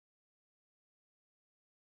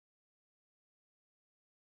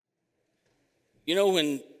You know,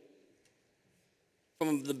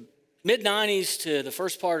 from the mid-90s to the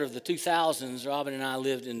first part of the 2000s, Robin and I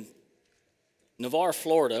lived in Navarre,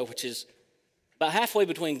 Florida, which is about halfway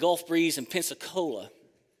between Gulf Breeze and Pensacola.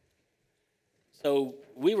 So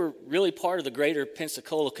we were really part of the greater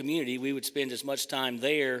Pensacola community. We would spend as much time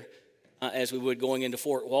there as we would going into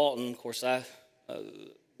Fort Walton. Of course, I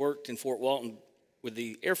worked in Fort Walton with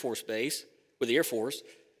the Air Force Base, with the Air Force.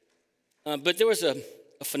 But there was a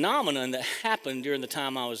phenomenon that happened during the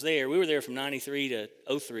time I was there. We were there from 93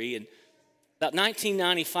 to 03, and about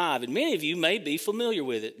 1995, and many of you may be familiar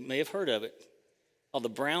with it, may have heard of it, called the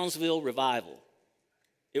Brownsville Revival.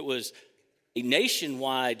 It was a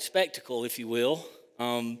nationwide spectacle, if you will,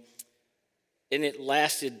 and it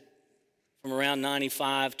lasted from around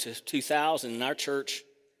 95 to 2000. In our church,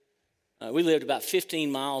 we lived about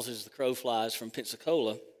 15 miles as the crow flies from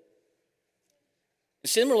Pensacola.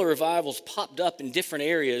 Similar revivals popped up in different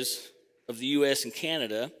areas of the U.S. and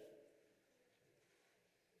Canada.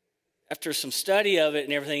 After some study of it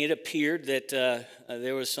and everything, it appeared that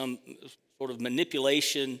there was some sort of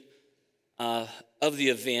manipulation of the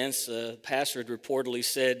events. The pastor had reportedly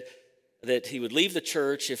said that he would leave the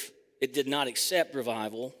church if it did not accept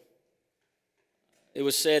revival. It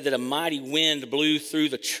was said that a mighty wind blew through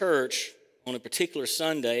the church on a particular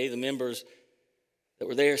Sunday. The members that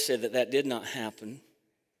were there said that that did not happen.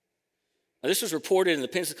 Now, this was reported in the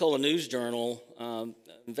Pensacola News Journal,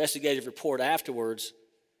 investigative report afterwards,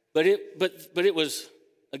 but it was,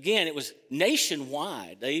 again, it was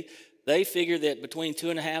nationwide. They figured that between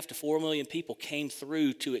 2.5 to 4 million people came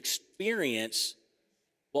through to experience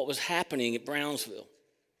what was happening at Brownsville.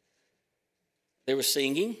 They were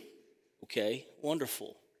singing, okay,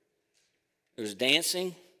 wonderful. There was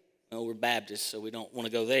dancing. Well, we're Baptists, so we don't want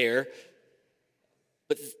to go there.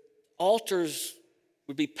 But altars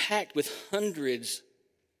would be packed with hundreds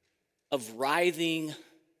of writhing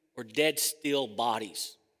or dead still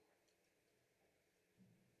bodies.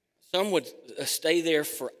 Some would stay there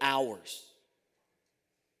for hours.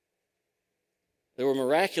 There were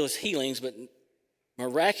miraculous healings, but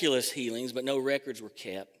no records were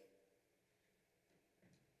kept.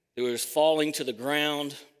 There was falling to the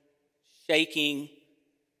ground, shaking,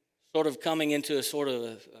 sort of coming into a sort of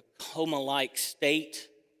a coma-like state.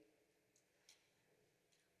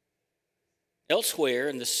 Elsewhere,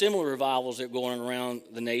 in the similar revivals that are going around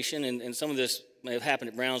the nation, and some of this may have happened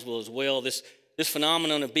at Brownsville as well, this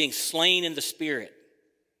phenomenon of being slain in the Spirit.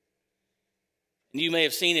 And you may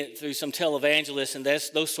have seen it through some televangelists and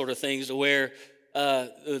those sort of things, to where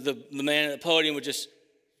the man at the podium would just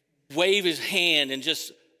wave his hand and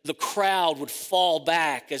just the crowd would fall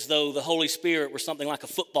back as though the Holy Spirit were something like a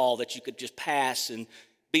football that you could just pass and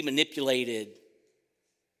be manipulated.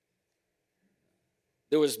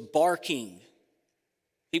 There was barking.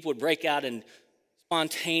 People would break out in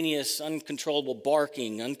spontaneous, uncontrollable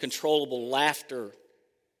barking, uncontrollable laughter,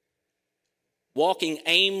 walking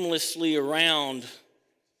aimlessly around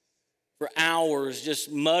for hours, just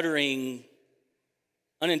muttering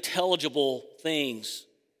unintelligible things.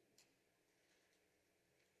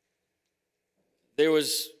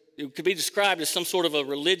 It could be described as some sort of a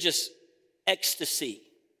religious ecstasy.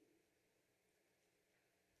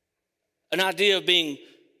 An idea of being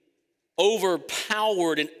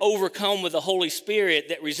overpowered and overcome with the Holy Spirit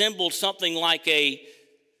that resembled something like a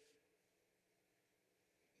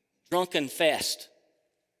drunken fest.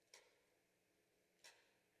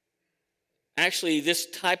 Actually, this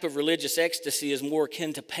type of religious ecstasy is more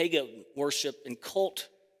akin to pagan worship and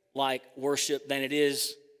cult-like worship than it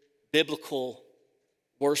is biblical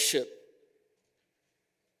worship.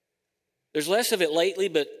 There's less of it lately,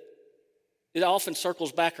 but it often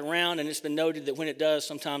circles back around, and it's been noted that when it does,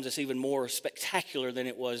 sometimes it's even more spectacular than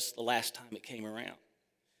it was the last time it came around.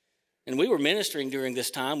 And we were ministering during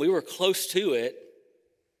this time. We were close to it.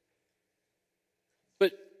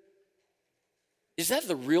 But is that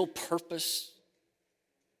the real purpose?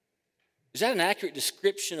 Is that an accurate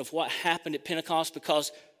description of what happened at Pentecost?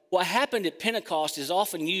 Because what happened at Pentecost is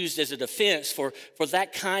often used as a defense for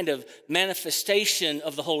that kind of manifestation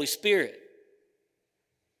of the Holy Spirit.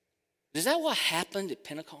 Is that what happened at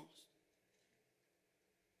Pentecost?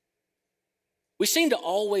 We seem to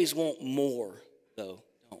always want more, though,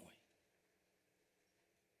 don't we?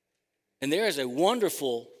 And there is a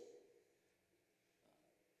wonderful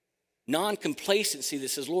non-complacency that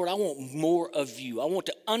says, Lord, I want more of you. I want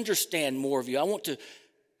to understand more of you. I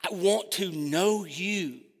want to know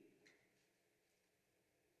you.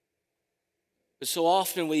 But so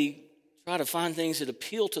often we try to find things that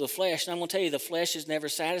appeal to the flesh. And I'm going to tell you, the flesh is never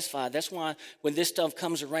satisfied. That's why when this stuff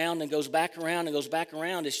comes around and goes back around and goes back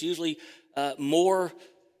around, it's usually more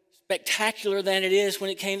spectacular than it is when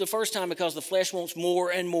it came the first time, because the flesh wants more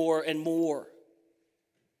and more and more.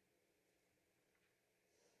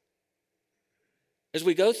 As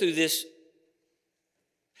we go through this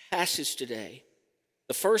passage today,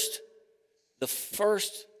 the first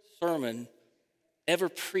sermon ever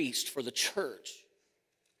preached for the church,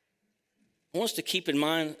 I want us to keep in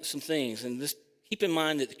mind some things. And keep in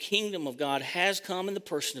mind that the kingdom of God has come in the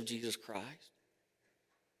person of Jesus Christ.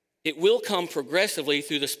 It will come progressively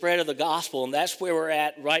through the spread of the gospel, and that's where we're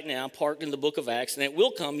at right now, parked in the book of Acts, and it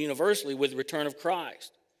will come universally with the return of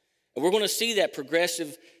Christ. And we're going to see that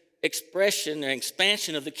progressive expression and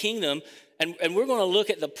expansion of the kingdom, and we're going to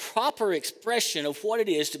look at the proper expression of what it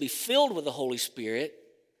is to be filled with the Holy Spirit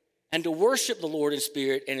and to worship the Lord in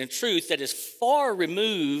spirit and in truth, that is far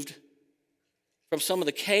removed from some of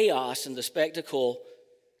the chaos and the spectacle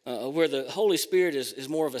where the Holy Spirit is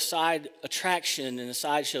more of a side attraction and a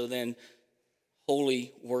sideshow than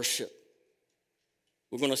holy worship.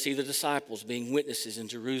 We're going to see the disciples being witnesses in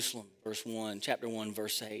Jerusalem, chapter 1,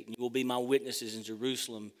 verse 8. And you will be my witnesses in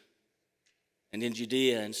Jerusalem and in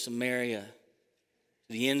Judea and Samaria,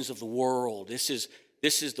 to the ends of the world. This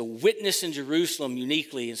is the witness in Jerusalem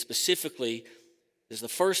uniquely and specifically is the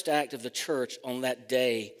first act of the church on that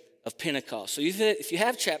day of Pentecost. So if you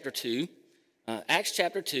have chapter 2, Acts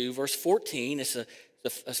chapter 2, verse 14, it's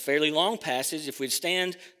a fairly long passage. If we'd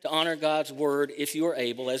stand to honor God's word, if you are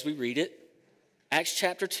able, as we read it. Acts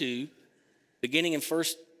chapter 2, beginning in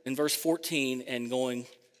verse 14 and going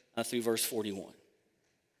through verse 41.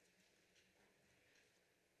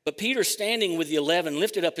 But Peter, standing with the 11,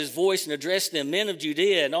 lifted up his voice and addressed them, Men of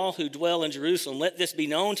Judea and all who dwell in Jerusalem, let this be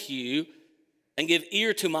known to you, and give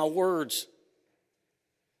ear to my words.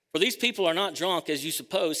 For these people are not drunk, as you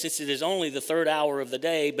suppose, since it is only the third hour of the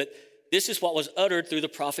day, but this is what was uttered through the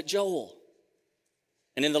prophet Joel.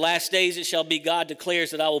 And in the last days it shall be, God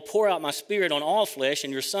declares, that I will pour out my spirit on all flesh,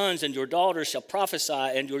 and your sons and your daughters shall prophesy,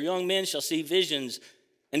 and your young men shall see visions,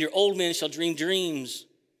 and your old men shall dream dreams.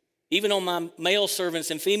 Even on my male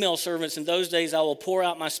servants and female servants in those days I will pour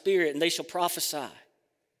out my spirit, and they shall prophesy.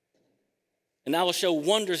 And I will show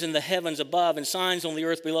wonders in the heavens above and signs on the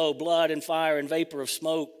earth below, blood and fire and vapor of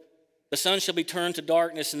smoke. The sun shall be turned to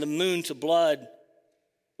darkness and the moon to blood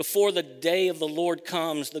before the day of the Lord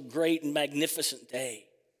comes, the great and magnificent day.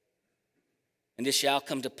 And it shall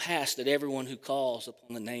come to pass that everyone who calls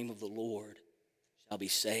upon the name of the Lord shall be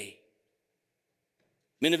saved.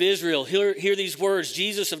 Men of Israel, hear these words.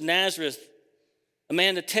 Jesus of Nazareth, a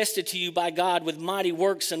man attested to you by God with mighty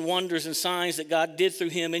works and wonders and signs that God did through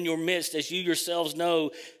him in your midst, as you yourselves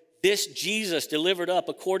know, this Jesus delivered up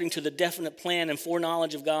according to the definite plan and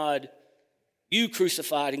foreknowledge of God, you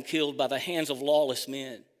crucified and killed by the hands of lawless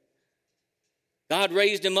men. God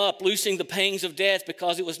raised him up, loosing the pangs of death,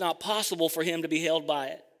 because it was not possible for him to be held by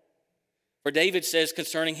it. For David says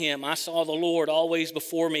concerning him, I saw the Lord always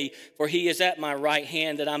before me, for he is at my right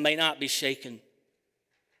hand, that I may not be shaken.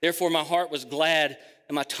 Therefore my heart was glad,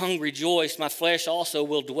 and my tongue rejoiced. My flesh also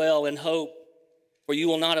will dwell in hope. For you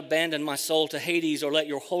will not abandon my soul to Hades, or let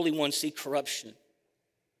your Holy One see corruption.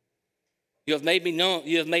 You have made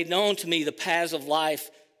known to me the paths of life.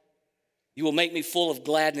 You will make me full of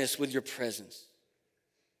gladness with your presence.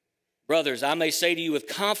 Brothers, I may say to you with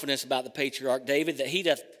confidence about the patriarch David, that he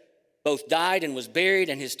doth both died and was buried,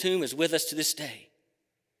 and his tomb is with us to this day.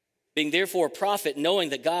 Being therefore a prophet, knowing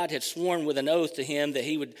that God had sworn with an oath to him that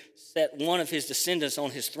he would set one of his descendants on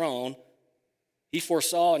his throne, he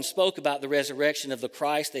foresaw and spoke about the resurrection of the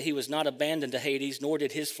Christ, that he was not abandoned to Hades, nor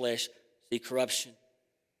did his flesh see corruption.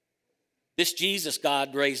 This Jesus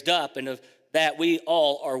God raised up, and of that we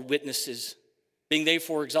all are witnesses. Being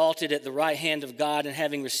therefore exalted at the right hand of God, and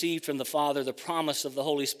having received from the Father the promise of the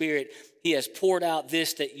Holy Spirit, he has poured out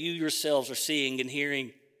this that you yourselves are seeing and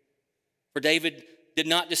hearing. For David did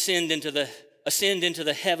not ascend into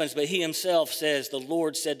the heavens, but he himself says, the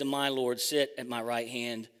Lord said to my Lord, sit at my right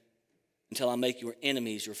hand until I make your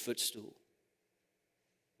enemies your footstool.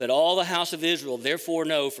 Let all the house of Israel therefore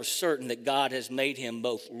know for certain that God has made him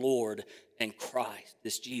both Lord and Christ,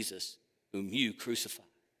 this Jesus whom you crucified.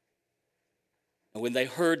 And when they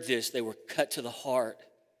heard this, they were cut to the heart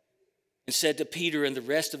and said to Peter and the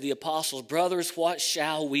rest of the apostles, Brothers, what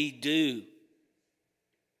shall we do?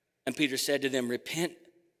 And Peter said to them, Repent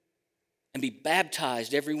and be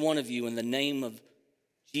baptized, every one of you, in the name of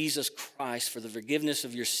Jesus Christ for the forgiveness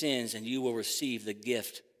of your sins, and you will receive the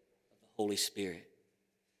gift of the Holy Spirit.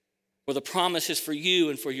 For the promise is for you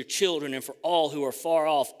and for your children and for all who are far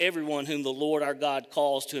off, everyone whom the Lord our God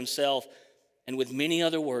calls to himself. And with many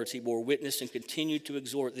other words he bore witness and continued to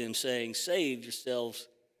exhort them, saying, Save yourselves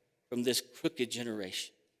from this crooked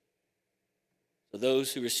generation. So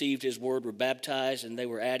those who received his word were baptized, and they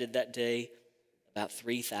were added that day about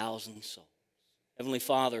 3,000 souls. Heavenly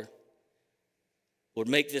Father, Lord,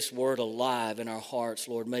 make this word alive in our hearts.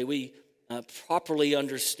 Lord, may we properly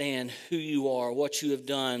understand who you are, what you have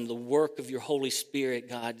done, the work of your Holy Spirit,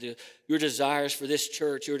 God, your desires for this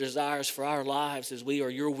church, your desires for our lives as we are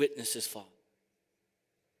your witnesses, Father.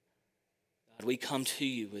 God, we come to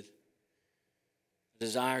you with a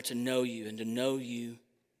desire to know you and to know you better.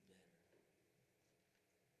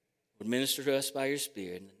 Lord, minister to us by your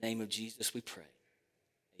Spirit. In the name of Jesus we pray.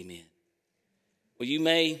 Amen. Well, you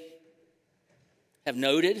may have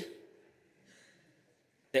noted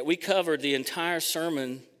that we covered the entire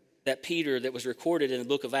sermon that was recorded in the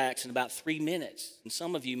book of Acts in about 3 minutes. And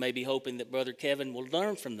some of you may be hoping that Brother Kevin will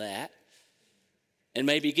learn from that and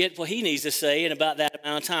maybe get what he needs to say in about that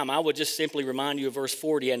amount of time. I would just simply remind you of verse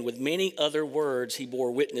 40, and with many other words he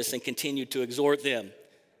bore witness and continued to exhort them.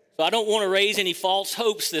 So I don't want to raise any false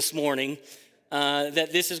hopes this morning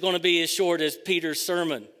that this is going to be as short as Peter's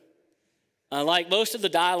sermon. Like most of the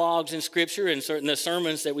dialogues in Scripture and certain the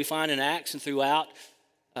sermons that we find in Acts and throughout,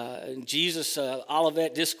 Jesus'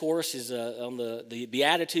 Olivet discourse is on the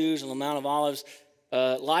Beatitudes on the Mount of Olives,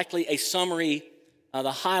 likely a summary,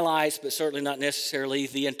 the highlights, but certainly not necessarily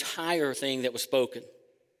the entire thing that was spoken.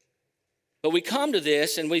 But we come to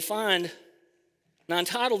this and we find, and I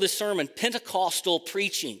entitled this sermon, Pentecostal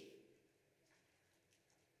Preaching.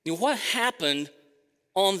 You know, what happened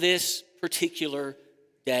on this particular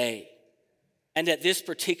day and at this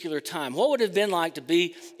particular time? What would it have been like to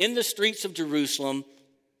be in the streets of Jerusalem?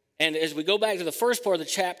 And as we go back to the first part of the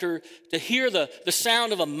chapter, to hear the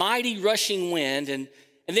sound of a mighty rushing wind, and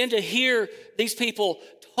then to hear these people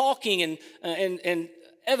talking and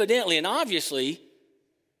evidently and obviously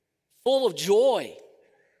full of joy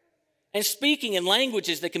and speaking in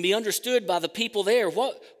languages that can be understood by the people there,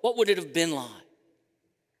 what would it have been like?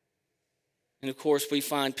 And of course, we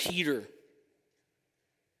find Peter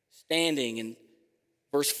standing in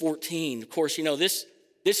verse 14. Of course, you know, this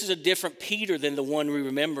is a different Peter than the one we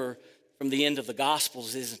remember from the end of the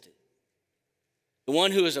Gospels, isn't it? The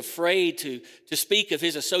one who is afraid to speak of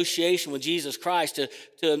his association with Jesus Christ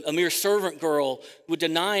to a mere servant girl, would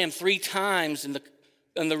deny him 3 times, and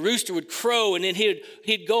the rooster would crow, and then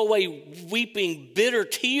he'd go away weeping bitter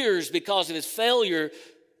tears because of his failure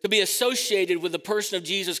to be associated with the person of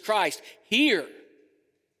Jesus Christ. Here,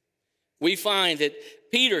 we find that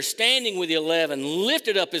Peter, standing with the 11,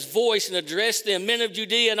 lifted up his voice and addressed them, "Men of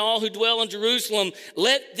Judea and all who dwell in Jerusalem,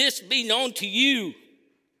 let this be known to you,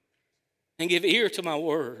 and give ear to my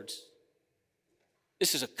words."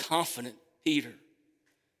 This is a confident Peter.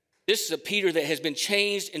 This is a Peter that has been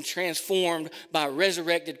changed and transformed by a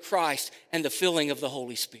resurrected Christ and the filling of the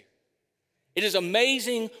Holy Spirit. It is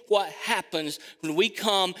amazing what happens when we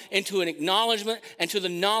come into an acknowledgement and to the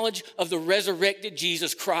knowledge of the resurrected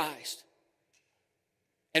Jesus Christ.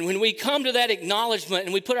 And when we come to that acknowledgement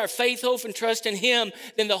and we put our faith, hope, and trust in him,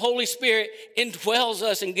 then the Holy Spirit indwells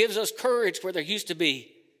us and gives us courage where there used to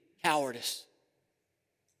be cowardice.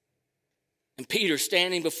 And Peter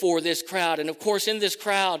standing before this crowd, and of course in this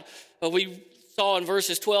crowd, we saw in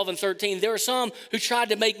verses 12 and 13, there are some who tried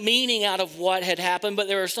to make meaning out of what had happened, but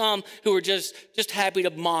there are some who were just happy to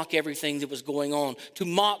mock everything that was going on, to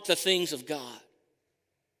mock the things of God.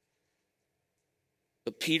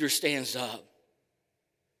 But Peter stands up,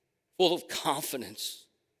 full of confidence,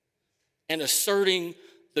 and asserting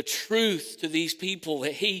the truth to these people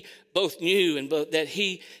that he both knew and that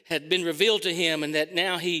he had been revealed to him, and that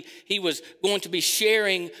now he was going to be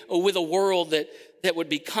sharing with a world that would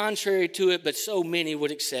be contrary to it, but so many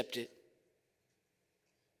would accept it.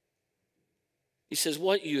 He says,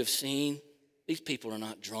 "What you have seen, these people are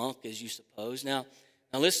not drunk as you suppose." Now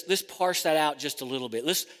let's parse that out just a little bit.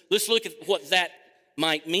 Let's look at what that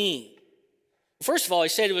might mean. First of all, he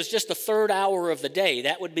said it was just the 3rd hour of the day.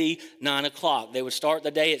 That would be 9 o'clock. They would start the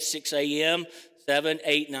day at 6 a.m., 7,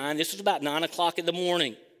 8, 9. This was about 9 o'clock in the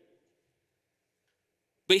morning.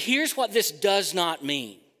 But here's what this does not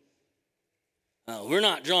mean. We're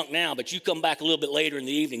not drunk now, but you come back a little bit later in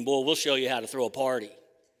the evening, boy, we'll show you how to throw a party.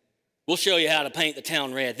 We'll show you how to paint the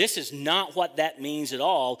town red. This is not what that means at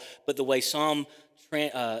all, but the way some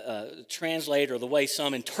translate or the way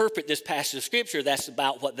some interpret this passage of Scripture, that's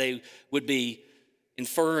about what they would be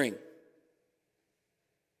inferring.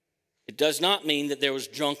 It does not mean that there was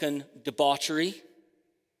drunken debauchery.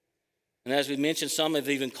 And as we mentioned, some have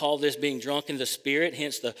even called this being drunk in the Spirit,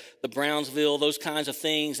 hence the Brownsville, those kinds of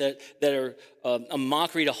things that are a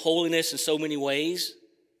mockery to holiness in so many ways.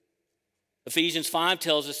 Ephesians 5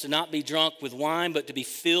 tells us to not be drunk with wine, but to be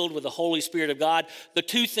filled with the Holy Spirit of God. The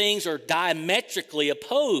two things are diametrically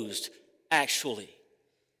opposed, actually.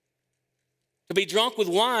 To be drunk with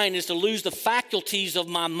wine is to lose the faculties of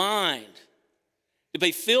my mind. To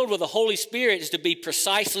be filled with the Holy Spirit is to be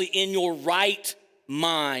precisely in your right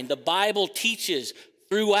mind. The Bible teaches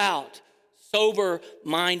throughout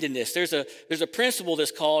sober-mindedness. There's a principle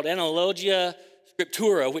that's called analogia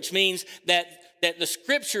scriptura, which means that the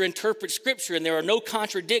Scripture interprets Scripture and there are no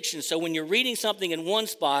contradictions. So when you're reading something in one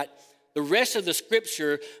spot, the rest of the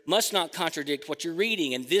Scripture must not contradict what you're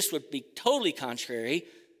reading. And this would be totally contrary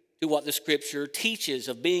to what the Scripture teaches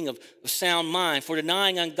of being of sound mind. For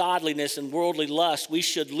denying ungodliness and worldly lust, we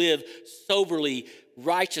should live soberly,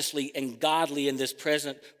 righteously, and godly in this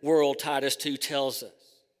present world, Titus 2 tells us.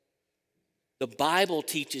 The Bible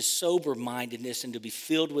teaches sober-mindedness, and to be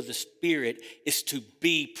filled with the Spirit is to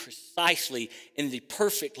be precisely in the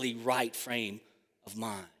perfectly right frame of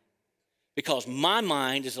mind. Because my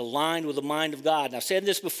mind is aligned with the mind of God. And I've said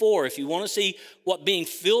this before, if you want to see what being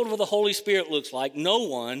filled with the Holy Spirit looks like, no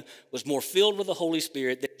one was more filled with the Holy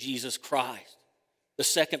Spirit than Jesus Christ, the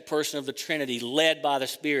second person of the Trinity, led by the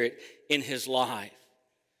Spirit in his life.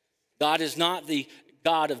 God is not the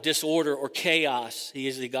God of disorder or chaos. He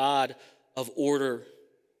is the God of order.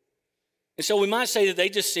 And so we might say that they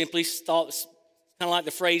just simply thought, kind of like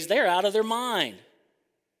the phrase, they're out of their mind.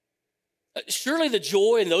 Surely the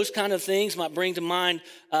joy and those kind of things might bring to mind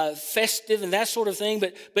festive and that sort of thing,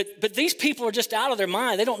 but these people are just out of their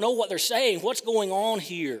mind. They don't know what they're saying. What's going on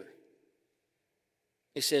here?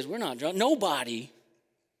 He says, we're not drunk. Nobody,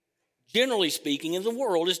 generally speaking, in the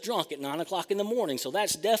world is drunk at 9 o'clock in the morning, so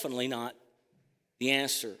that's definitely not the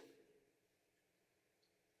answer.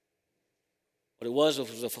 What it was a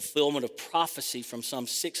fulfillment of prophecy from some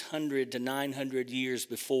 600 to 900 years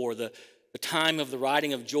before. The time of the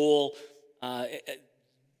writing of Joel,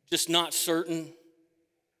 just not certain.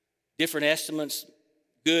 Different estimates,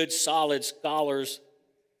 good, solid scholars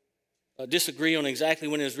disagree on exactly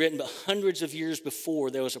when it was written, but hundreds of years before,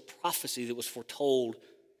 there was a prophecy that was foretold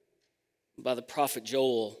by the prophet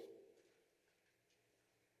Joel.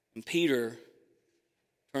 And Peter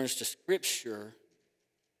turns to Scripture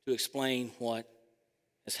to explain what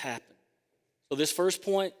has happened. So this first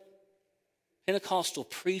point, Pentecostal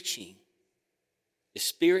preaching is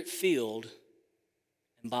Spirit-filled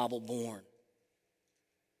and Bible-born.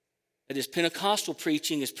 That is, Pentecostal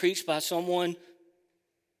preaching is preached by someone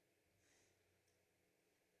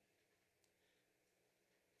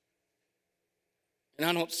and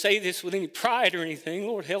I don't say this with any pride or anything,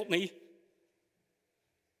 Lord help me,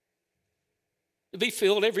 to be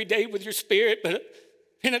filled every day with your Spirit, but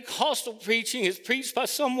Pentecostal preaching is preached by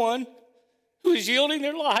someone who is yielding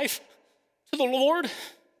their life to the Lord,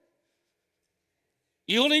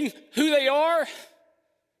 yielding who they are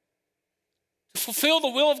to fulfill the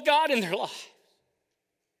will of God in their life.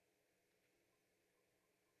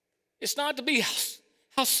 It's not to be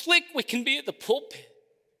how slick we can be at the pulpit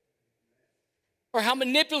or how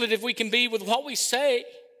manipulative we can be with what we say.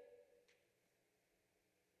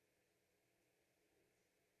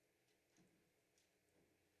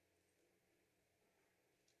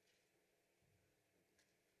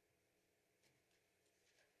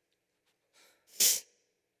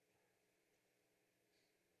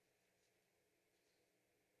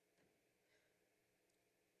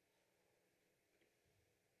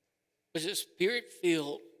 Was it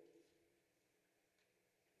Spirit-filled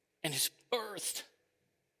and is birthed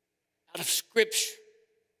out of Scripture,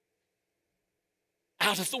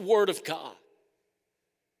 out of the Word of God.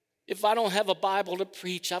 If I don't have a Bible to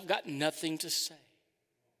preach, I've got nothing to say.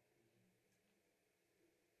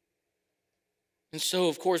 And so,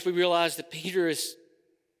 of course, we realize that Peter is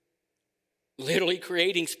literally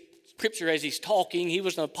creating Scripture as he's talking. He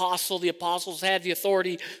was an apostle. The apostles had the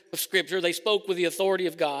authority of Scripture. They spoke with the authority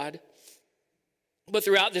of God. But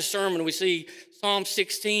throughout this sermon, we see Psalm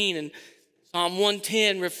 16 and Psalm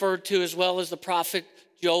 110 referred to, as well as the prophet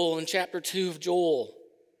Joel in chapter 2 of Joel.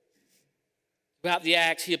 Throughout the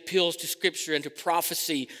Acts, he appeals to Scripture and to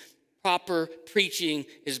prophecy. Proper preaching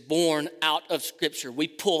is born out of Scripture. We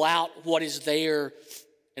pull out what is there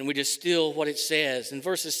and we distill what it says. In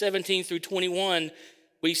verses 17 through 21,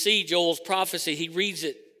 we see Joel's prophecy. He reads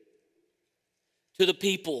it to the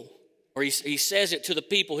people, or he says it to the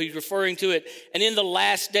people. He's referring to it. And in the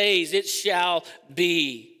last days it shall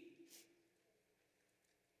be.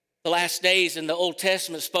 The last days in the Old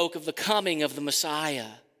Testament spoke of the coming of the Messiah.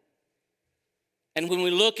 And when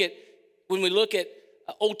we look at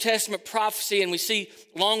Old Testament prophecy and we see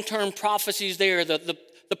long-term prophecies there, the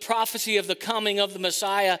prophecy of the coming of the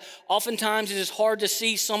Messiah, oftentimes it is hard to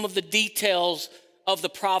see some of the details of the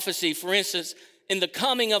prophecy. For instance, in the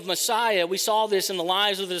coming of Messiah. We saw this in the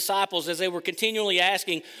lives of the disciples as they were continually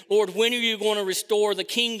asking, Lord, when are you going to restore the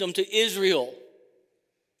kingdom to Israel?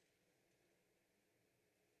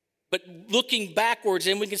 But looking backwards,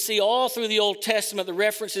 and we can see all through the Old Testament the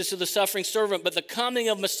references to the suffering servant, but the coming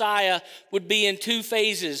of Messiah would be in two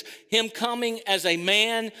phases. Him coming as a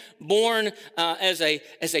man, born as a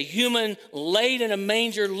human, laid in a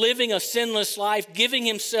manger, living a sinless life, giving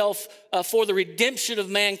himself for the redemption of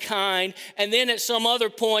mankind. And then at some other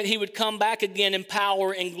point, he would come back again in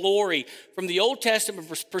power and glory. From the Old Testament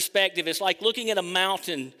perspective, it's like looking at a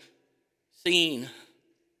mountain scene.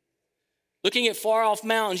 Looking at far-off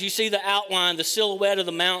mountains, you see the outline, the silhouette of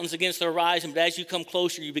the mountains against the horizon, but as you come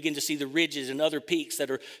closer, you begin to see the ridges and other peaks that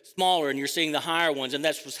are smaller, and you're seeing the higher ones, and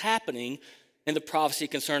that's what's happening in the prophecy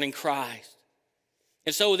concerning Christ.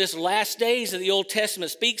 And so this last days that the Old Testament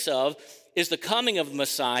speaks of is the coming of the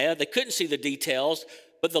Messiah. They couldn't see the details,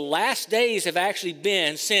 but the last days have actually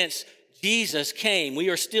been since Jesus came. We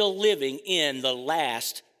are still living in the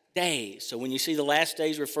last days. So when you see the last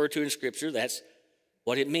days referred to in Scripture, that's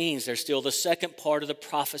what it means. There's still the second part of the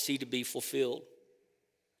prophecy to be fulfilled.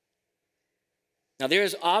 Now, there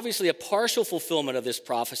is obviously a partial fulfillment of this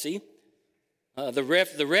prophecy. The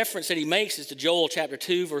reference that he makes is to Joel chapter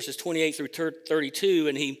 2, verses 28 through 32,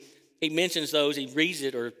 and he mentions those. He reads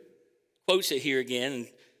it or quotes it here again in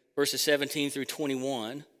verses 17 through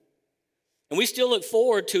 21. And we still look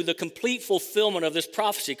forward to the complete fulfillment of this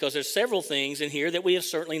prophecy because there's several things in here that we have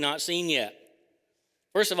certainly not seen yet.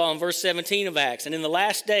 First of all, in verse 17 of Acts, and in the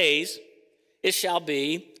last days it shall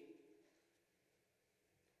be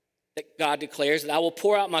that God declares that I will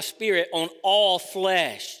pour out my Spirit on all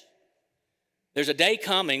flesh. There's a day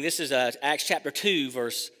coming. This is Acts chapter 2,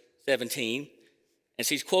 verse 17. And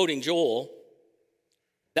he's quoting Joel.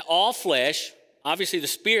 That all flesh, obviously the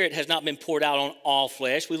Spirit has not been poured out on all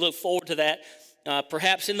flesh. We look forward to that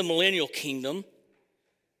perhaps in the millennial kingdom.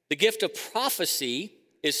 The gift of prophecy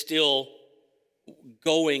is still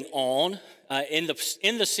going on in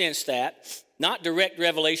the sense that not direct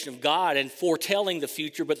revelation of God and foretelling the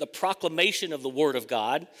future, but the proclamation of the Word of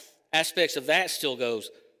God. Aspects of that still goes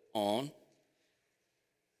on.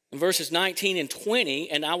 In verses 19 and 20,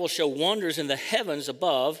 and I will show wonders in the heavens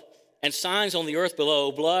above and signs on the earth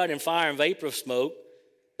below, blood and fire and vapor of smoke.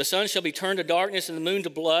 The sun shall be turned to darkness and the moon to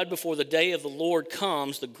blood before the day of the Lord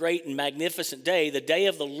comes, the great and magnificent day. The day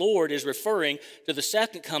of the Lord is referring to the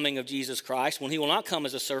second coming of Jesus Christ, when he will not come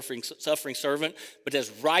as a suffering servant, but as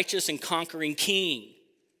righteous and conquering king.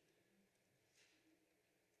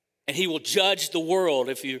 And he will judge the world.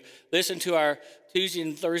 If you listen to our Tuesday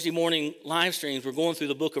and Thursday morning live streams, we're going through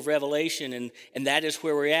the book of Revelation, and that is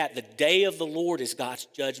where we're at. The day of the Lord is God's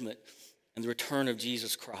judgment and the return of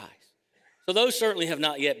Jesus Christ. So those certainly have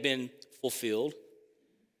not yet been fulfilled.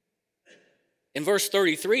 In verse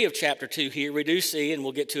 33 of chapter 2 here, we do see, and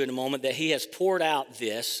we'll get to it in a moment, that he has poured out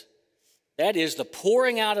this. That is the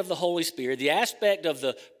pouring out of the Holy Spirit. The aspect of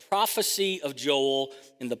the prophecy of Joel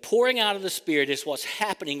and the pouring out of the Spirit is what's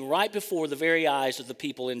happening right before the very eyes of the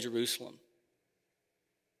people in Jerusalem.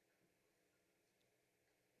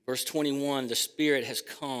 Verse 21, the Spirit has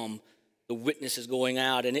come. The witness is going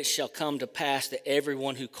out, and it shall come to pass that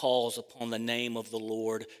everyone who calls upon the name of the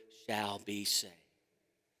Lord shall be saved.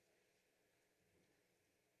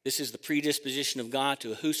 This is the predisposition of God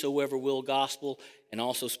to a whosoever will gospel, and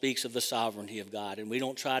also speaks of the sovereignty of God. And we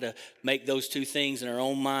don't try to make those two things in our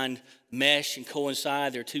own mind mesh and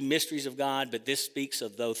coincide. They're two mysteries of God, but this speaks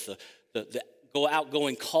of both the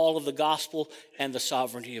outgoing call of the gospel and the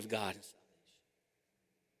sovereignty of God.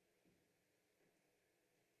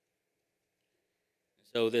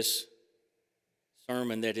 So this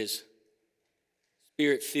sermon that is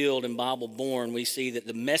Spirit-filled and Bible-born, we see that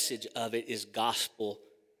the message of it is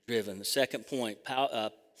gospel-driven. The second point,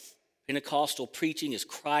 Pentecostal preaching is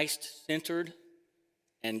Christ-centered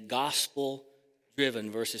and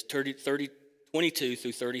gospel-driven, verses 22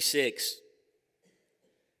 through 36.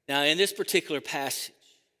 Now, in this particular passage,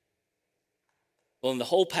 well, in the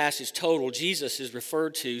whole passage total, Jesus is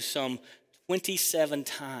referred to some 27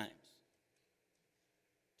 times.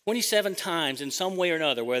 27 times in some way or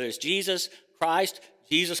another, whether it's Jesus Christ,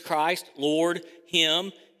 Lord,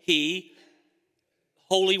 Him, He,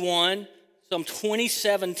 Holy One. Some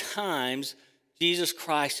 27 times Jesus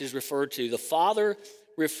Christ is referred to. The Father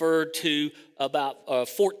referred to about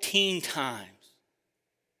 14 times.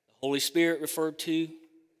 The Holy Spirit referred to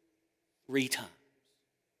 3 times.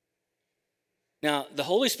 Now, the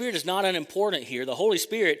Holy Spirit is not unimportant here. The Holy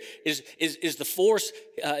Spirit is the force,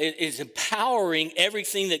 is empowering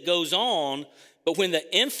everything that goes on. But when the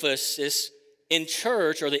emphasis in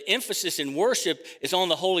church, or the emphasis in worship is on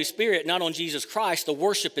the Holy Spirit, not on Jesus Christ, the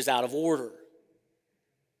worship is out of order.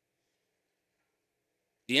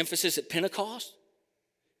 The emphasis at Pentecost,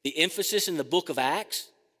 the emphasis in the book of Acts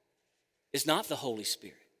is not the Holy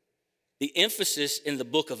Spirit. The emphasis in the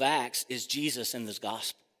book of Acts is Jesus and this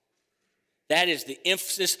gospel. That is the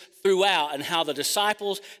emphasis throughout, and how the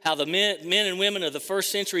disciples, how the men and women of the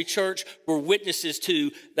first century church were witnesses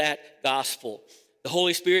to that gospel. The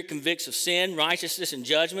Holy Spirit convicts of sin, righteousness, and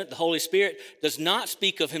judgment. The Holy Spirit does not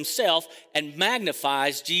speak of himself and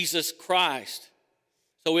magnifies Jesus Christ.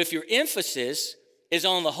 So if your emphasis is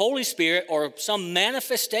on the Holy Spirit or some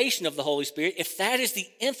manifestation of the Holy Spirit, if that is the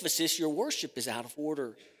emphasis, your worship is out of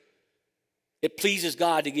order. It pleases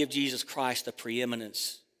God to give Jesus Christ the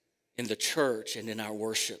preeminence in the church and in our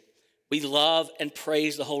worship. We love and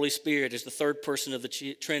praise the Holy Spirit as the third person of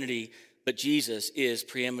the Trinity, but Jesus is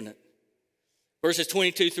preeminent. Verses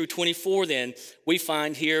 22 through 24 then, we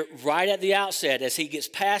find here right at the outset, as he gets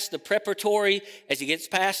past the preparatory, as he gets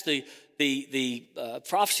past the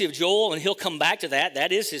prophecy of Joel, and he'll come back to that.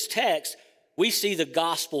 That is his text. We see the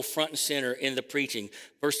gospel front and center in the preaching.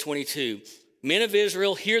 Verse 22, men of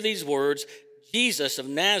Israel, hear these words. Jesus of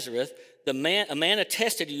Nazareth, a man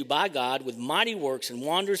attested to you by God with mighty works and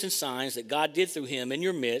wonders and signs that God did through him in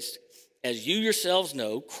your midst, as you yourselves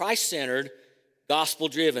know, Christ-centered,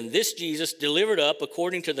 gospel-driven. This Jesus delivered up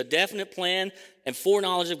according to the definite plan and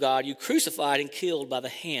foreknowledge of God, you crucified and killed by the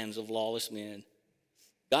hands of lawless men.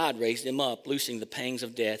 God raised him up, loosing the pangs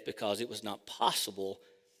of death, because it was not possible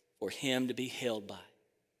for him to be held by.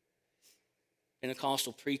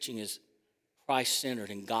 Pentecostal preaching is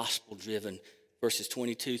Christ-centered and gospel-driven. Verses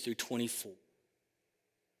 22 through 24.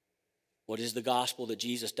 What is the gospel? That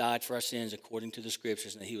Jesus died for our sins according to the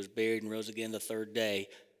Scriptures, and that he was buried and rose again the third day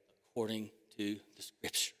according to the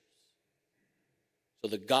Scriptures. So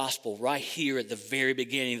the gospel right here at the very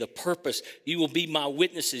beginning, the purpose, you will be my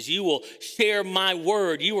witnesses. You will share my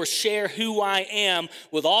word. You will share who I am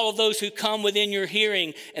with all of those who come within your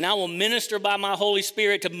hearing, and I will minister by my Holy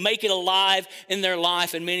Spirit to make it alive in their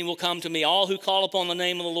life, and many will come to me. All who call upon the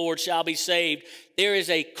name of the Lord shall be saved. There is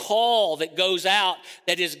a call that goes out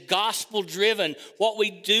that is gospel-driven. What we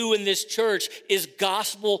do in this church is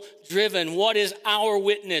gospel-driven. What is our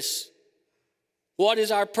witness? What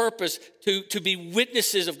is our purpose? To be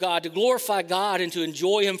witnesses of God, to glorify God and to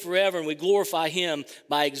enjoy him forever. And we glorify him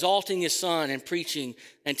by exalting his Son and preaching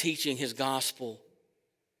and teaching his gospel.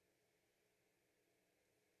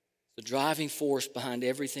 The driving force behind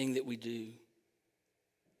everything that we do.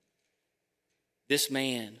 This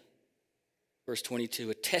man, verse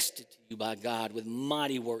 22, attested to you by God with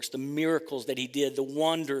mighty works, the miracles that he did, the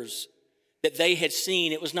wonders that they had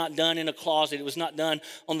seen. It was not done in a closet. It was not done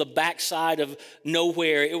on the backside of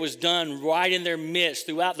nowhere. It was done right in their midst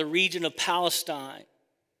throughout the region of Palestine.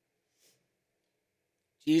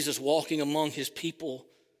 Jesus walking among his people,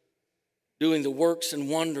 doing the works and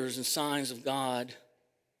wonders and signs of God.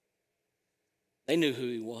 They knew who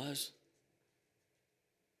he was.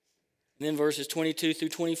 And then verses 22 through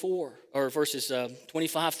 24, or verses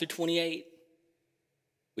 25 through 28,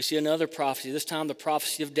 we see another prophecy, this time the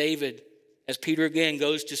prophecy of David. As Peter again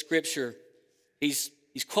goes to Scripture, he's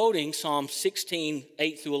quoting Psalm 16,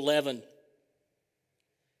 8 through 11.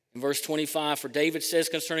 In verse 25, for David says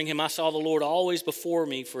concerning him, I saw the Lord always before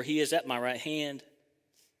me, for he is at my right hand.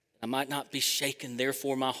 I might not be shaken,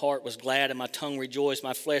 therefore my heart was glad and my tongue rejoiced.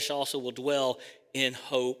 My flesh also will dwell in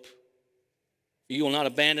hope. You will not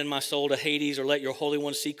abandon my soul to Hades or let your Holy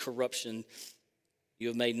One see corruption. You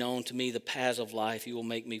have made known to me the paths of life. You will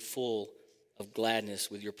make me full of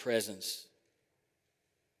gladness with your presence.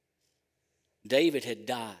 David had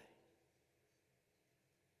died,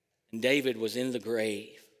 and David was in the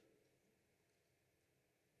grave.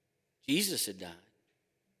 Jesus had died,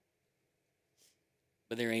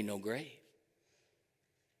 but there ain't no grave.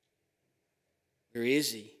 Where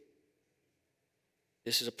is he?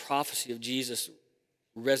 This is a prophecy of Jesus'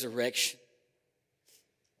 resurrection.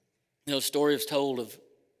 You know, the story is told of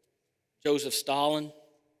Joseph Stalin,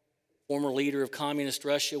 former leader of communist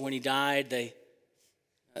Russia. When he died,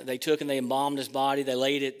 they took and they embalmed his body. They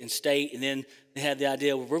laid it in state, and then they had the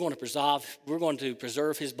idea, well, we're going to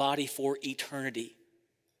preserve his body for eternity.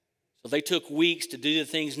 So they took weeks to do the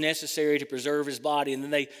things necessary to preserve his body, and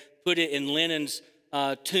then they put it in Lenin's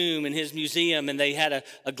tomb in his museum, and they had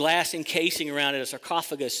a glass encasing around it, a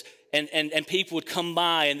sarcophagus, and people would come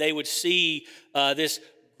by and they would see this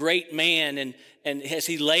great man, and as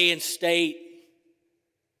he lay in state.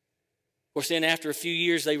 Of course, then after a few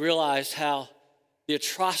years, they realized how the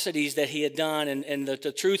atrocities that he had done and the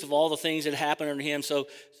truth of all the things that happened under him. So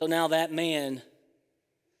now that man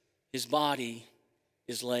his body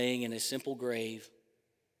is laying in a simple grave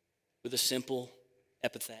with a simple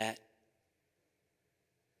epitaph,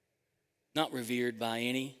 not revered by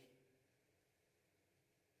any.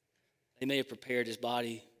 They may have prepared his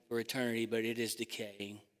body for eternity, but it is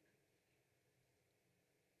decaying.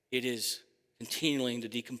 It is continuing to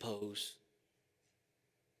decompose.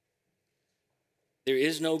 There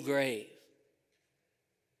is no grave.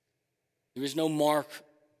 There is no mark.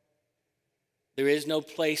 There is no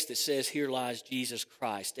place that says, here lies Jesus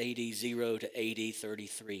Christ, AD 0 to AD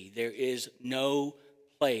 33. There is no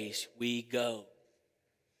place we go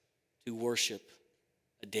to worship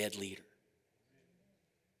a dead leader.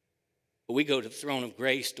 But we go to the throne of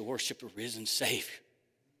grace to worship a risen Savior.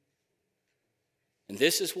 And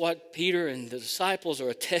this is what Peter and the disciples are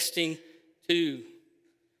attesting to.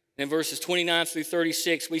 In verses 29 through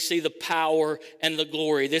 36, we see the power and the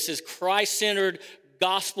glory. This is Christ-centered,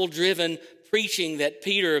 gospel-driven preaching that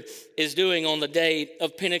Peter is doing on the day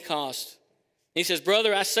of Pentecost. He says,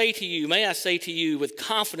 brother, I say to you, may I say to you with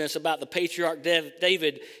confidence about the patriarch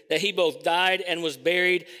David, that he both died and was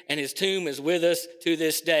buried, and his tomb is with us to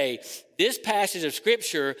this day. This passage of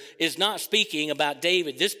Scripture is not speaking about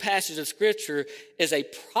David. This passage of Scripture is a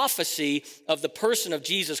prophecy of the person of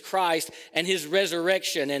Jesus Christ and his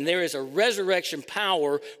resurrection. And there is a resurrection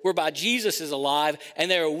power whereby Jesus is alive, and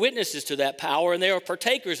there are witnesses to that power, and there are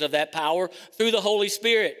partakers of that power through the Holy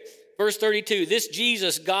Spirit. Verse 32, this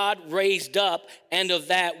Jesus God raised up, and of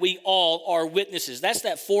that we all are witnesses. That's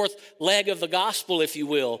that fourth leg of the gospel, if you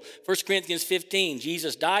will. 1 Corinthians 15,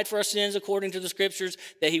 Jesus died for our sins according to the Scriptures,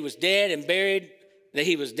 that he was dead and buried, that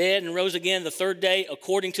he was dead and rose again the third day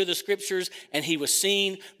according to the Scriptures, and he was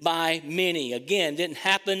seen by many. Again, didn't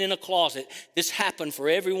happen in a closet. This happened for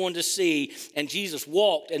everyone to see, and Jesus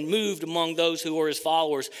walked and moved among those who were his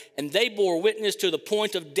followers, and they bore witness to the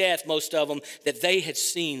point of death, most of them, that they had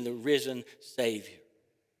seen the risen Savior.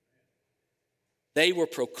 They were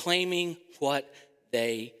proclaiming what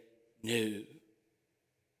they knew.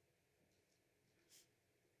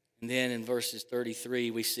 And then in verses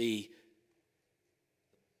 33, we see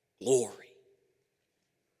glory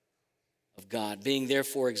of God, being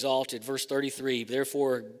therefore exalted. Verse 33,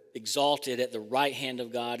 therefore exalted at the right hand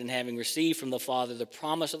of God, and having received from the Father the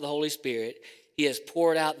promise of the Holy Spirit, he has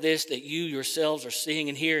poured out this that you yourselves are seeing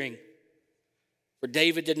and hearing. For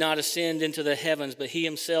David did not ascend into the heavens, but he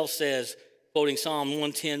himself says, quoting Psalm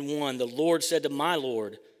 110:1, the Lord said to my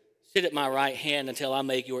Lord, sit at my right hand until I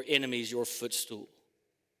make your enemies your footstool.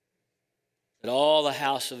 That all the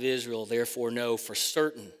house of Israel therefore know for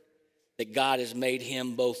certain that God has made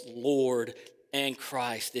him both Lord and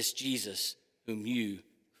Christ, this Jesus whom you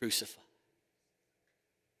crucified.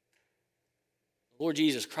 The Lord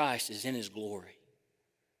Jesus Christ is in his glory,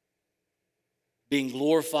 being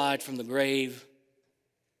glorified from the grave,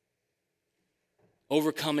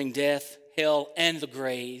 overcoming death, hell, and the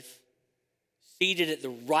grave, seated at the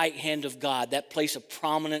right hand of God, that place of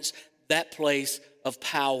prominence, that place of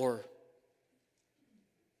power.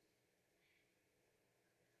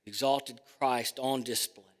 Exalted Christ on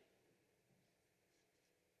display.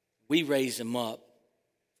 We raise him up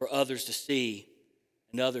for others to see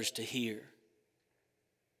and others to hear.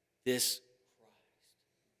 This Christ.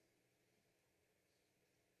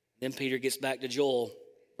 Then Peter gets back to Joel,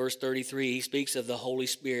 verse 33. He speaks of the Holy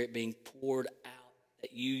Spirit being poured out,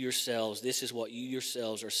 that you yourselves, this is what you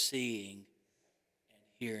yourselves are seeing and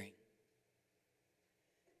hearing.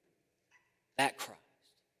 That Christ,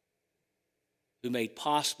 who made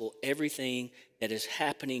possible everything that is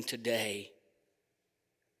happening today,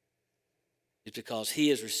 is because he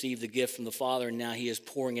has received the gift from the Father, and now he is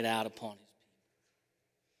pouring it out upon his people.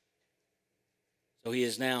 So he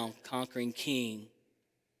is now conquering King.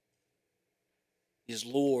 He is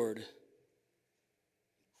Lord in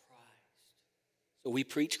Christ. So we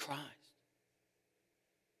preach Christ.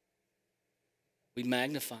 We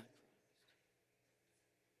magnify Christ.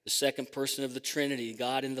 The second person of the Trinity,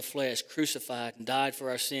 God in the flesh, crucified and died for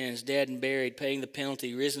our sins, dead and buried, paying the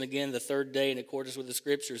penalty, risen again the third day in accordance with the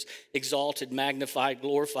Scriptures, exalted, magnified,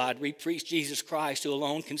 glorified. We preach Jesus Christ, who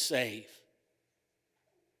alone can save.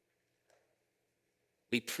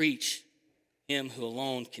 We preach him who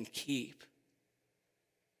alone can keep.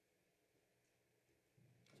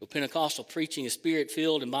 So Pentecostal preaching is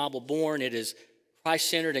Spirit-filled and Bible-born. It is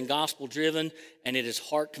Christ-centered and gospel-driven, and it is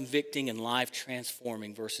heart-convicting and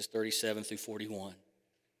life-transforming, verses 37 through 41.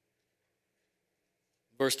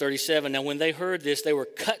 Verse 37, now when they heard this, they were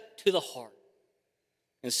cut to the heart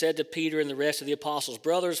and said to Peter and the rest of the apostles,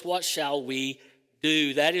 brothers, what shall we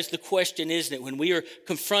do? That is the question, isn't it? When we are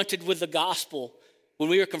confronted with the gospel,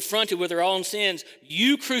 when we are confronted with our own sins,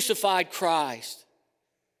 you crucified Christ.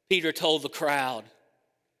 Peter told the crowd,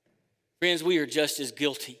 friends, we are just as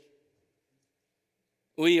guilty.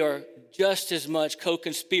 We are just as much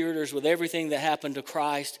co-conspirators with everything that happened to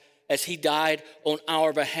Christ as he died on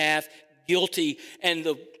our behalf, guilty. And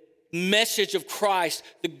the message of Christ,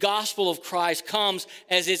 the gospel of Christ, comes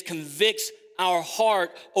as it convicts our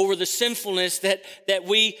heart over the sinfulness that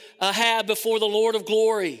we have before the Lord of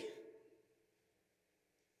glory.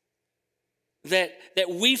 That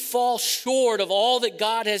we fall short of all that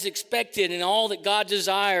God has expected and all that God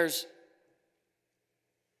desires.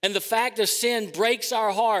 And the fact of sin breaks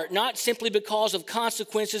our heart, not simply because of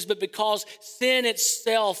consequences, but because sin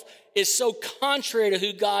itself is so contrary to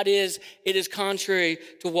who God is. It is contrary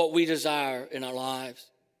to what we desire in our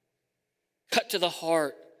lives. Cut to the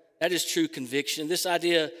heart. That is true conviction. This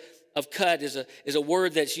idea of cut is a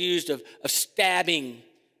word that's used of stabbing.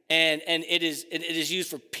 And it is used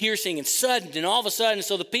for piercing and sudden. And all of a sudden,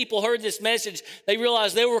 so the people heard this message, they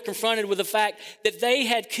realized they were confronted with the fact that they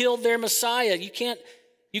had killed their Messiah. You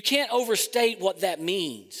can't overstate what that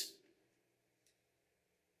means.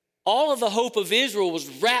 All of the hope of Israel was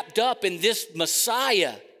wrapped up in this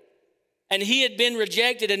Messiah. And he had been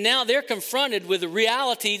rejected, and now they're confronted with the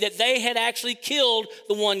reality that they had actually killed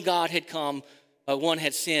the one God had one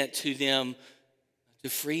had sent to them to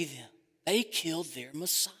free them. They killed their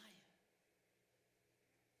Messiah.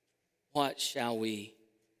 What shall we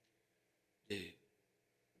do?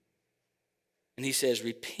 And he says,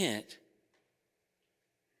 repent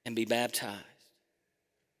and be baptized.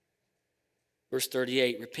 Verse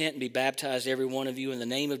 38, repent and be baptized, every one of you, in the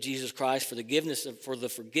name of Jesus Christ for the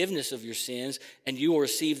forgiveness of your sins, and you will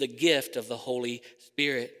receive the gift of the Holy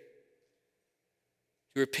Spirit.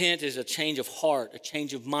 To repent is a change of heart, a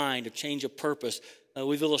change of mind, a change of purpose.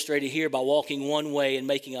 We've illustrated here by walking one way and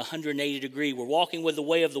making a 180 degree. We're walking with the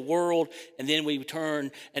way of the world, and then we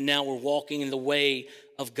turn, and now we're walking in the way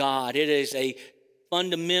of God. It is a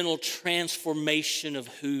fundamental transformation of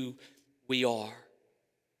who we are.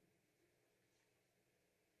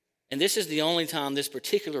 And this is the only time this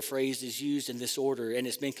particular phrase is used in this order, and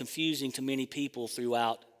it's been confusing to many people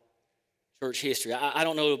throughout church history. I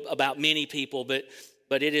don't know about many people, but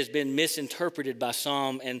it has been misinterpreted by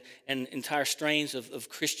some, and entire strains of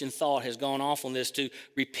Christian thought has gone off on this to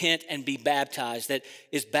repent and be baptized. That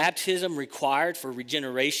is baptism required for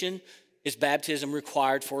regeneration? Is baptism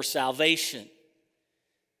required for salvation?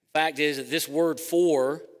 The fact is that this word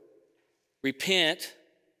for, repent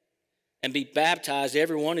and be baptized,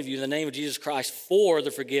 every one of you, in the name of Jesus Christ for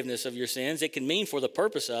the forgiveness of your sins. It can mean for the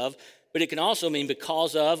purpose of, but it can also mean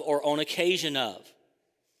because of or on occasion of.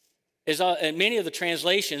 And many of the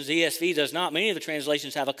translations, the ESV does not, many of the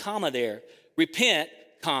translations have a comma there. Repent,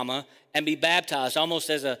 comma, and be baptized, almost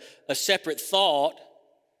as a separate thought,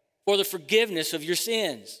 for the forgiveness of your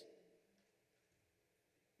sins.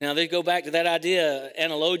 Now, they go back to that idea,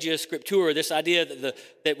 analogia scriptura, this idea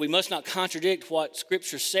that we must not contradict what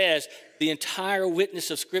Scripture says. The entire witness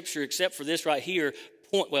of Scripture, except for this right here,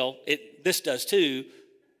 this does too.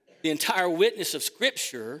 The entire witness of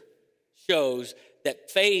Scripture shows that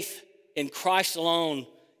faith in Christ alone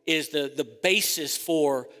is the basis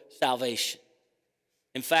for salvation.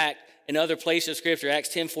 In fact, in other places of Scripture, Acts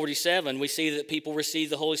 10:47, we see that people receive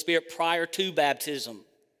the Holy Spirit prior to baptism.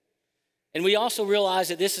 And we also realize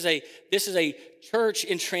that this is a church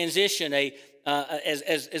in transition,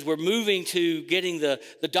 as we're moving to getting the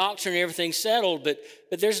doctrine and everything settled. But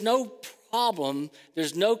there's no problem,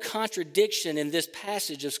 there's no contradiction in this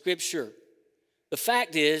passage of Scripture. The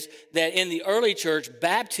fact is that in the early church,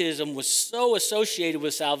 baptism was so associated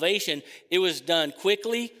with salvation. It was done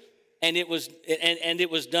quickly, and it was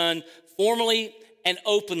done formally and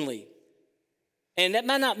openly. And that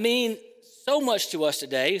might not mean so much to us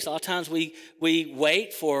today. So a lot of times we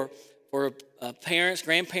wait for parents,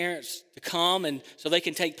 grandparents to come, and so they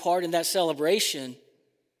can take part in that celebration.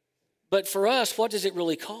 But for us, what does it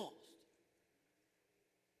really cost?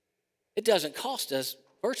 It doesn't cost us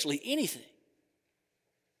virtually anything.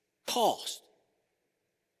 Cost.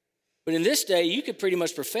 But in this day, you could pretty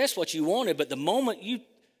much profess what you wanted, but the moment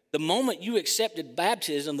you accepted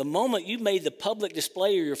baptism, the moment you made the public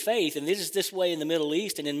display of your faith, and this is this way in the Middle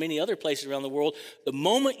East and in many other places around the world, the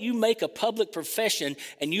moment you make a public profession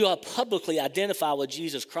and you publicly identify with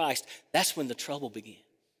Jesus Christ, that's when the trouble begins.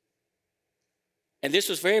 And this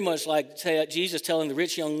was very much like Jesus telling the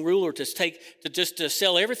rich young ruler to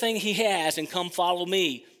sell everything he has and come follow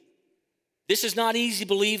me. This is not easy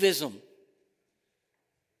believism.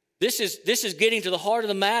 This is getting to the heart of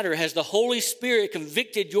the matter. Has the Holy Spirit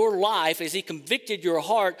convicted your life? Has He convicted your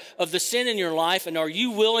heart of the sin in your life? And are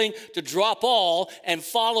you willing to drop all and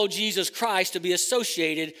follow Jesus Christ to be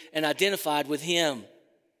associated and identified with Him?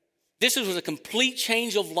 This was a complete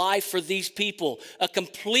change of life for these people, a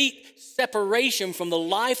complete separation from the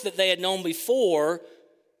life that they had known before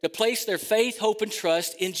to place their faith, hope, and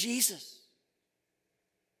trust in Jesus.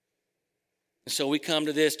 And so we come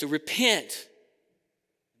to this, to repent,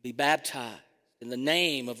 be baptized in the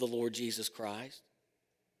name of the Lord Jesus Christ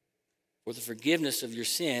for the forgiveness of your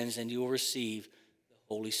sins, and you will receive the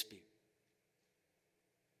Holy Spirit.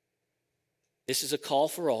 This is a call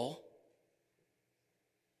for all.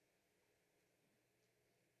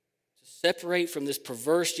 To separate from this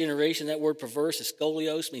perverse generation. That word perverse is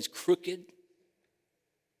scolios, means crooked.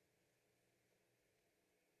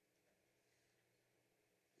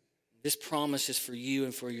 This promise is for you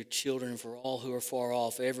and for your children and for all who are far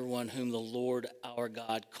off, everyone whom the Lord our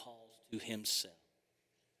God calls to himself.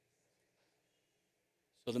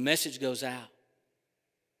 So the message goes out.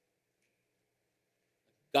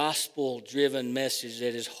 Gospel-driven message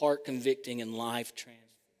that is heart-convicting and life-transforming.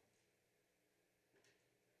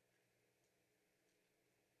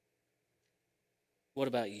 What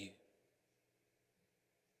about you?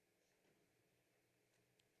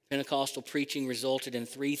 Pentecostal preaching resulted in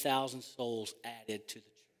 3,000 souls added to the church.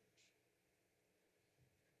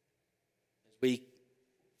 As we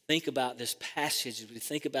think about this passage, as we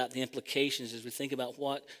think about the implications, as we think about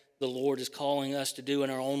what the Lord is calling us to do in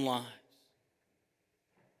our own lives,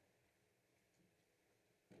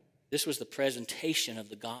 this was the presentation of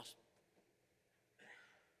the gospel.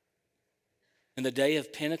 And the day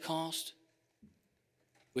of Pentecost,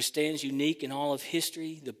 which stands unique in all of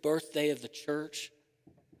history, the birthday of the church,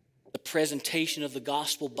 the presentation of the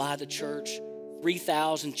gospel by the church,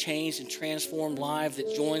 3,000 changed and transformed lives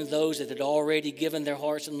that joined those that had already given their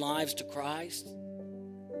hearts and lives to Christ.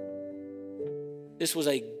 This was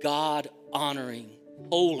a God-honoring,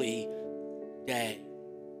 holy day.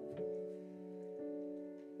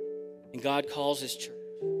 And God calls his church.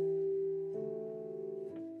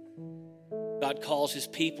 God calls his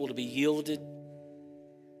people to be yielded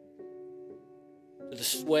to the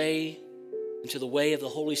sway and to the way of the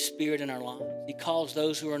Holy Spirit in our lives. He calls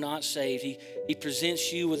those who are not saved. He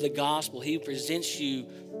presents you with the gospel. He presents you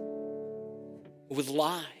with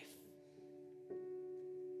life.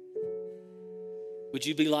 Would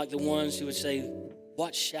you be like the ones who would say,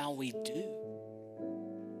 what shall we do?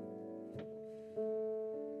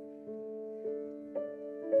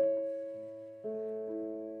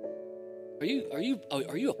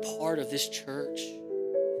 Are you a part of this church?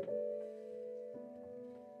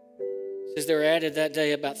 It says there added that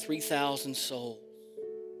day about 3,000 souls.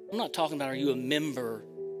 I'm not talking about are you a member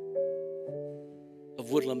of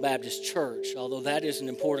Woodland Baptist Church, although that is an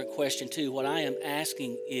important question too. What I am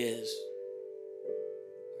asking is,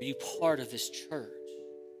 are you part of this church?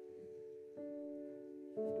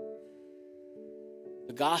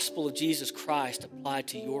 The gospel of Jesus Christ applied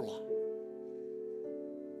to your life.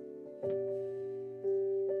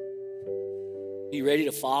 Are you ready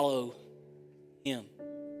to follow him?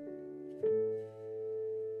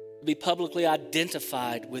 Be publicly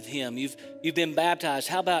identified with him. You've been baptized.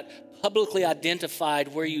 How about publicly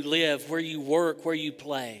identified where you live, where you work, where you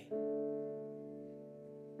play?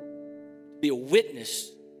 Be a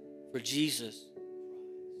witness for Jesus Christ.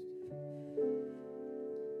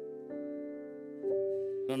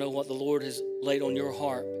 I don't know what the Lord has laid on your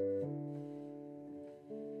heart.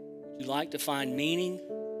 Would you like to find meaning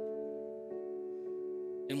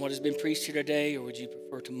in what has been preached here today, or would you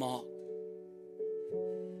prefer to mock?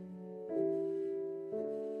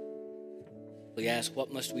 We ask,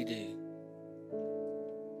 what must we do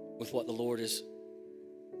with what the Lord has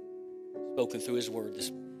spoken through his word this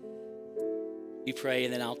morning? You pray,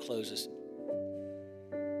 and then I'll close us.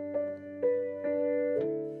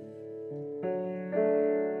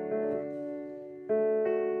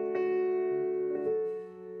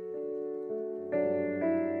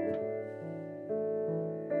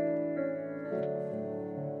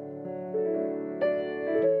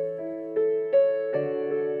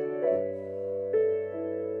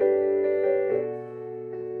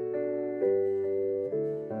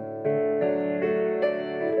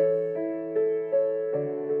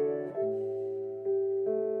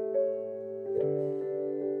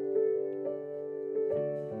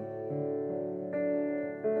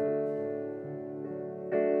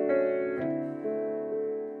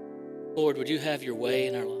 Lord, would you have your way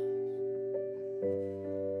in our lives?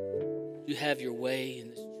 Would you have your way in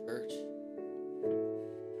this church?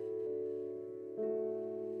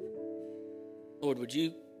 Lord, would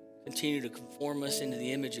you continue to conform us into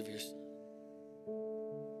the image of your Son?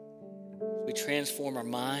 As we transform our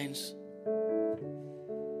minds,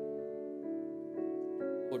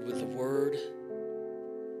 Lord, with the word, as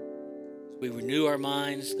We renew our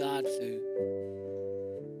minds, God, through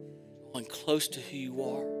drawing close to who you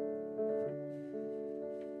are.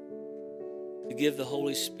 To give the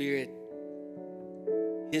Holy Spirit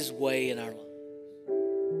His way in our lives.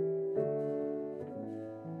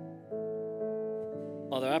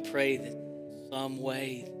 Father, I pray that some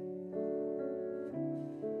way,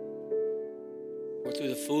 or through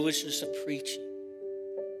the foolishness of preaching,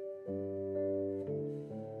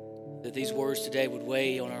 that these words today would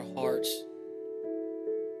weigh on our hearts.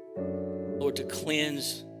 Lord, to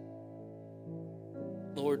cleanse,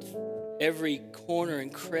 Lord, every corner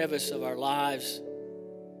and crevice of our lives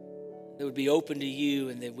that would be open to you,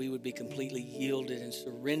 and that we would be completely yielded and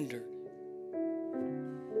surrendered.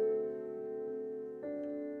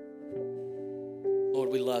 Lord,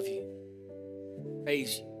 we love you.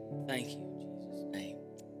 Praise you. Thank you. In Jesus' name.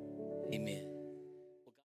 Amen.